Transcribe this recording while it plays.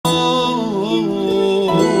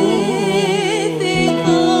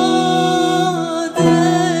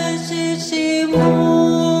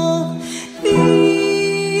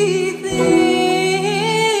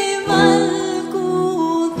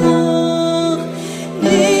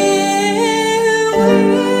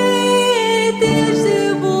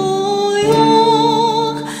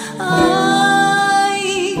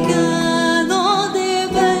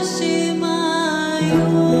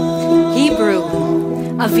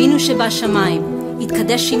אבינו שבשמיים,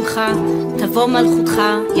 יתקדש שמך, תבוא מלכותך,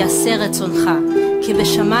 יעשה רצונך,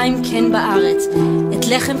 כבשמיים כן בארץ. את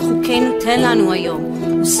לחם חוקנו תן לנו היום,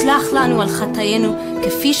 וסלח לנו על חטאינו,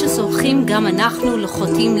 כפי שסולחים גם אנחנו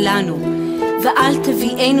לחוטאים לנו. ואל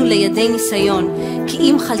תביאנו לידי ניסיון, כי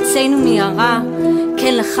אם חלצנו מהרע,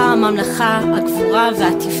 כן לך הממלכה, הגבורה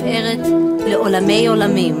והתפארת, לעולמי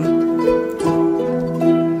עולמים.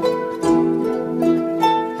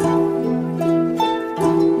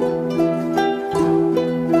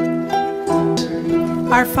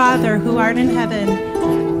 Our Father, who art in heaven,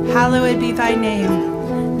 hallowed be thy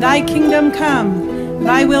name. Thy kingdom come,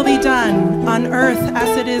 thy will be done, on earth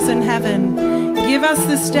as it is in heaven. Give us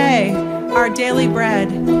this day our daily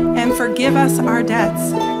bread, and forgive us our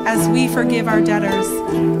debts, as we forgive our debtors.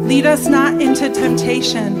 Lead us not into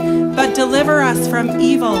temptation, but deliver us from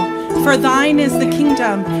evil. For thine is the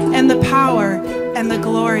kingdom, and the power, and the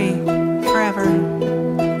glory, forever.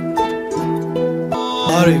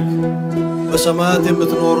 በሰማያት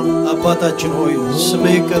የምትኖር አባታችን ሆይ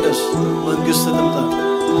ስምህ ይቀደስ መንግሥትህ ትምጣ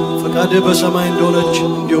ፈቃድህ በሰማይ እንደሆነች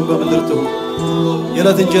እንዲሁም በምድር ትሁን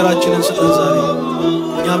የዕለት እንጀራችንን ስጠን ዛሬ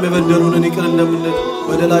እኛም የበደሉንን ይቅር እንደምንል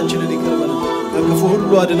በደላችንን ይቅር በለን ከክፉ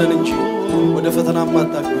ሁሉ አድነን እንጂ ወደ ፈተና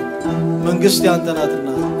አታግባን መንግሥት ያንተ ናትና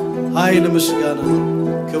ኃይል ምስጋና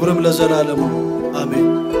ክብርም ለዘላለሙ አሜን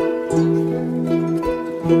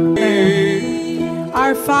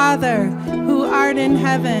Our Father, who art in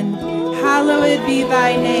heaven, hallowed be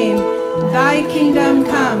thy name. Thy kingdom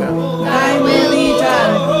come, thy will be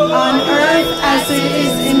done, on earth as it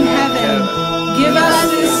is in heaven. Give us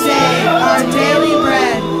this day our daily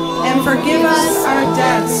bread, and forgive us our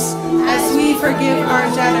debts, as we forgive our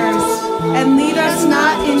debtors. And lead us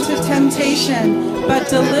not into temptation, but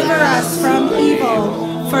deliver us from evil.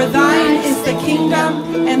 For thine is the kingdom,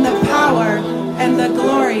 and the power, and the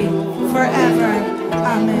glory, forever.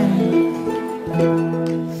 Amen.